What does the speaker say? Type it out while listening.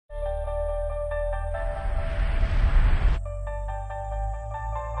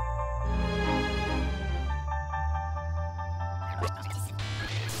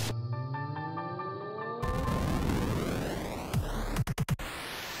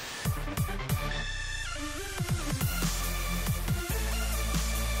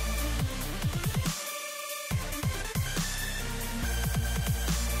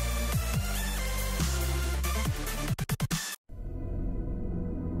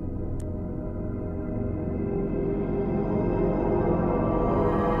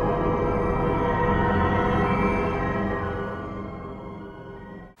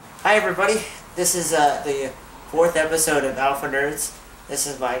Hi everybody, this is the fourth episode of Alpha Nerds. This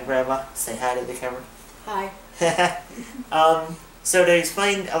is my grandma. Say hi to the camera. Hi. So to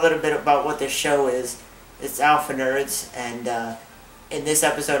explain a little bit about what this show is, it's Alpha Nerds, and in this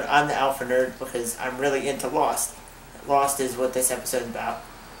episode I'm the Alpha Nerd because I'm really into Lost. Lost is what this episode is about.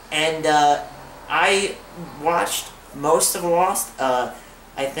 And I watched most of Lost. I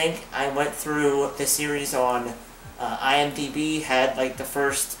think I went through the series on IMDb, had like the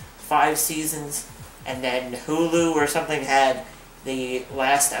first 5 seasons, and then Hulu or something had the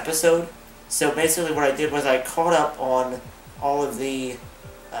last episode. So basically what I did was I caught up on all of the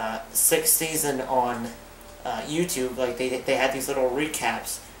 6th season on YouTube. Like they had these little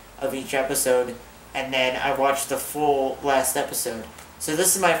recaps of each episode, and then I watched the full last episode. So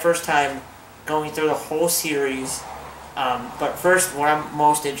this is my first time going through the whole series, but first what I'm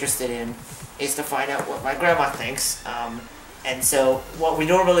most interested in is to find out what my grandma thinks. And so what we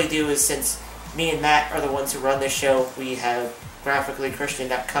normally do is, since me and Matt are the ones who run this show, we have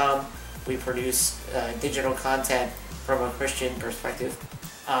graphicallychristian.com. We produce digital content from a Christian perspective.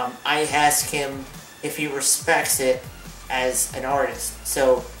 I ask him if he respects it as an artist.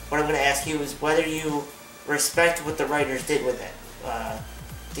 So what I'm going to ask you is whether you respect what the writers did with it.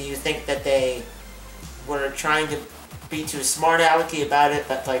 Do you think that they were trying to be too smart alecky about it,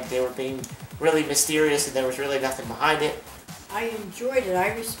 that like they were being really mysterious and there was really nothing behind it? I enjoyed it.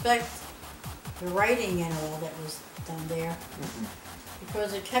 I respect the writing and all that was done there,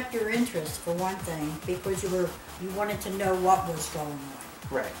 because it kept your interest, for one thing, because you wanted to know what was going on.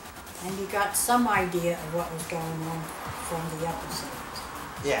 Right. And you got some idea of what was going on from the episodes.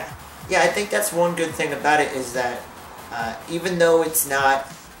 Yeah. Yeah, I think that's one good thing about it, is that even though it's not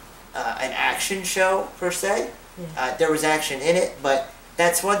an action show per se, there was action in it, but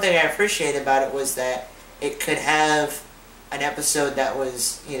that's one thing I appreciate about it, was that it could have an episode that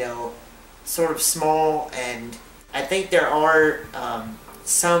was, you know, sort of small, and I think there are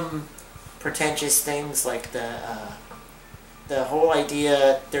some pretentious things, like the whole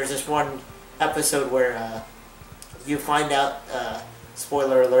idea. There's this one episode where you find out,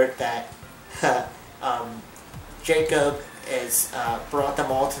 spoiler alert, that Jacob has brought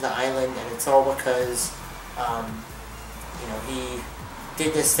them all to the island, and it's all because you know, he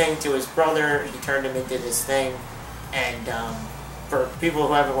did this thing to his brother. He turned him into this thing, and for people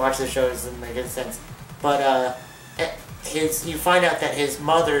who haven't watched the show, it doesn't make any sense. But you find out that his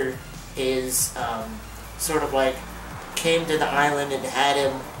mother is sort of like came to the island and had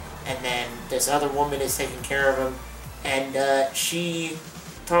him, and then this other woman is taking care of him, and she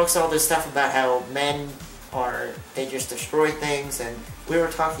talks all this stuff about how men they just destroy things, and we were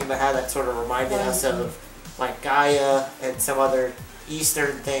talking about how that sort of reminded us of like Gaia and some other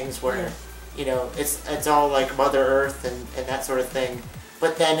Eastern things where, you know, it's all like Mother Earth and that sort of thing.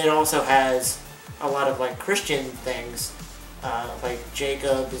 But then it also has a lot of like Christian things, like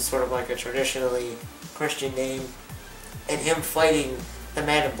Jacob is sort of like a traditionally Christian name, and him fighting the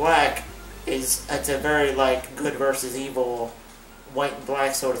Man in Black it's a very like good versus evil, white and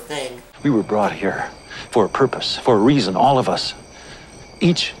black sort of thing. We were brought here for a purpose, for a reason, all of us.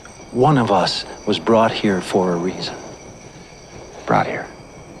 Each one of us was brought here for a reason. Brought here.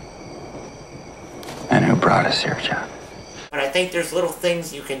 And who brought us here, John? But I think there's little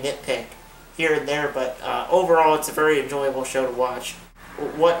things you can nitpick here and there, but overall it's a very enjoyable show to watch.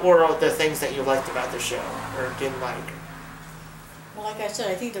 What were the things that you liked about the show, or didn't like? Well, like I said,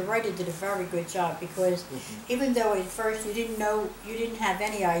 I think the writer did a very good job, because even though at first you didn't have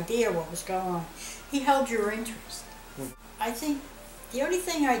any idea what was going on, he held your interest. I think the only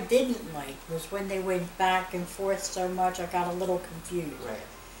thing I didn't like was when they went back and forth so much, I got a little confused. Right.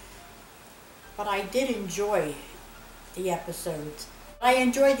 But I did enjoy the episodes. I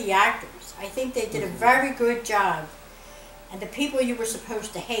enjoyed the actors. I think they did a very good job. And the people you were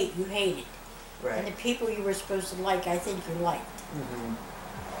supposed to hate, you hated. Right. And the people you were supposed to like, I think you liked.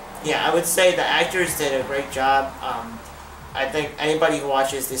 Yeah, I would say the actors did a great job. I think anybody who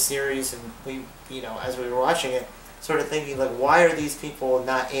watches this series, and we, you know, as we were watching it, sort of thinking like, why are these people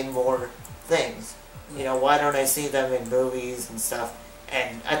not in more things? You know, why don't I see them in movies and stuff?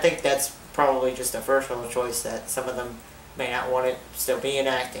 And I think that's probably just a personal choice, that some of them may not want to still be in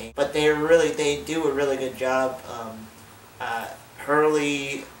acting, but they do a really good job.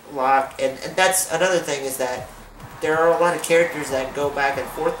 Hurley, Locke, and that's another thing, is that there are a lot of characters that go back and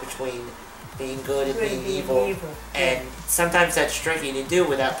forth between being good and being evil. And sometimes that's tricky to do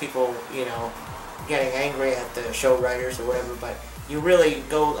without people, you know, getting angry at the show writers or whatever, but you really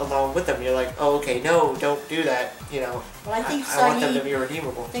go along with them. You're like, oh, okay, no, don't do that, you know. Well, I think I want them to be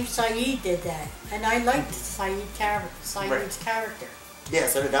redeemable. I think Saeed did that, and I liked Saeed's character. Yeah,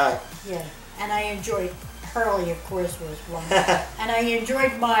 so did I. Yeah, and I enjoyed Hurley, of course, was one. And I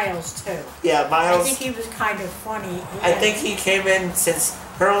enjoyed Miles, too. Yeah, Miles. I think he was kind of funny. I think he came in, since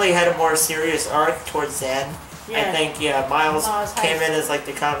Hurley had a more serious arc towards the end. Yeah. I think, Miles came in as like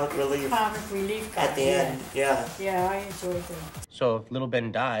the comic relief guy, at the end. Yeah. Yeah, I enjoyed that. So if little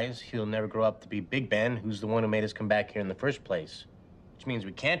Ben dies, he'll never grow up to be Big Ben, who's the one who made us come back here in the first place. Which means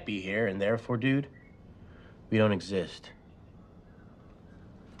we can't be here, and therefore, dude, we don't exist.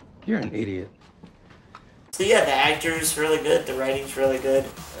 You're an idiot. So yeah, the actor's really good, the writing's really good.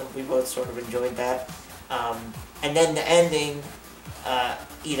 We both sort of enjoyed that. And then the ending,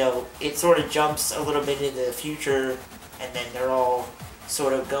 it sort of jumps a little bit into the future, and then they're all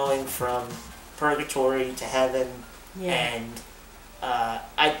sort of going from purgatory to heaven. Yeah. And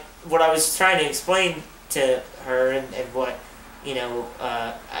what I was trying to explain to her and what,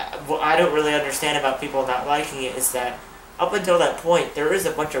 what I don't really understand about people not liking it is that up until that point, there is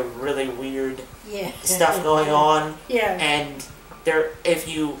a bunch of really weird stuff going on. Yeah. And if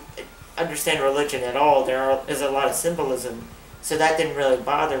you understand religion at all, is a lot of symbolism. So that didn't really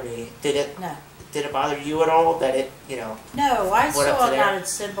bother me. Did it? No. Did it bother you at all that it, No, I went up saw to a there? lot of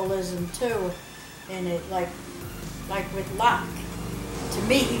symbolism too in it, like with Locke. To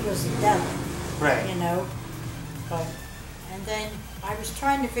me, he was the devil. Right. And then I was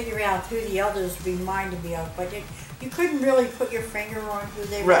trying to figure out who the others reminded me of, but you couldn't really put your finger on who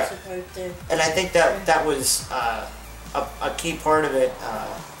they were supposed to. And I think that was a key part of it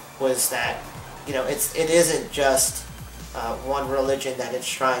was that it isn't just one religion that it's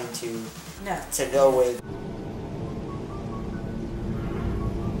trying to go with.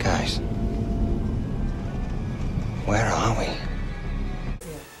 Guys, where are we?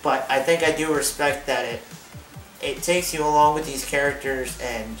 But I think I do respect that it takes you along with these characters,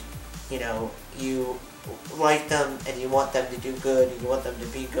 and you like them and you want them to do good and you want them to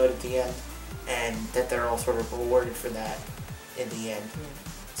be good at the end, and that they're all sort of rewarded for that in the end.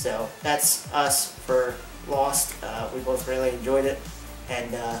 So that's us for Lost. We both really enjoyed it,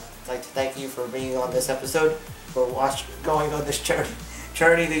 and I'd like to thank you for being on this episode, for going on this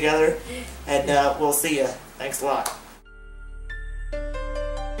journey together, and we'll see you. Thanks a lot.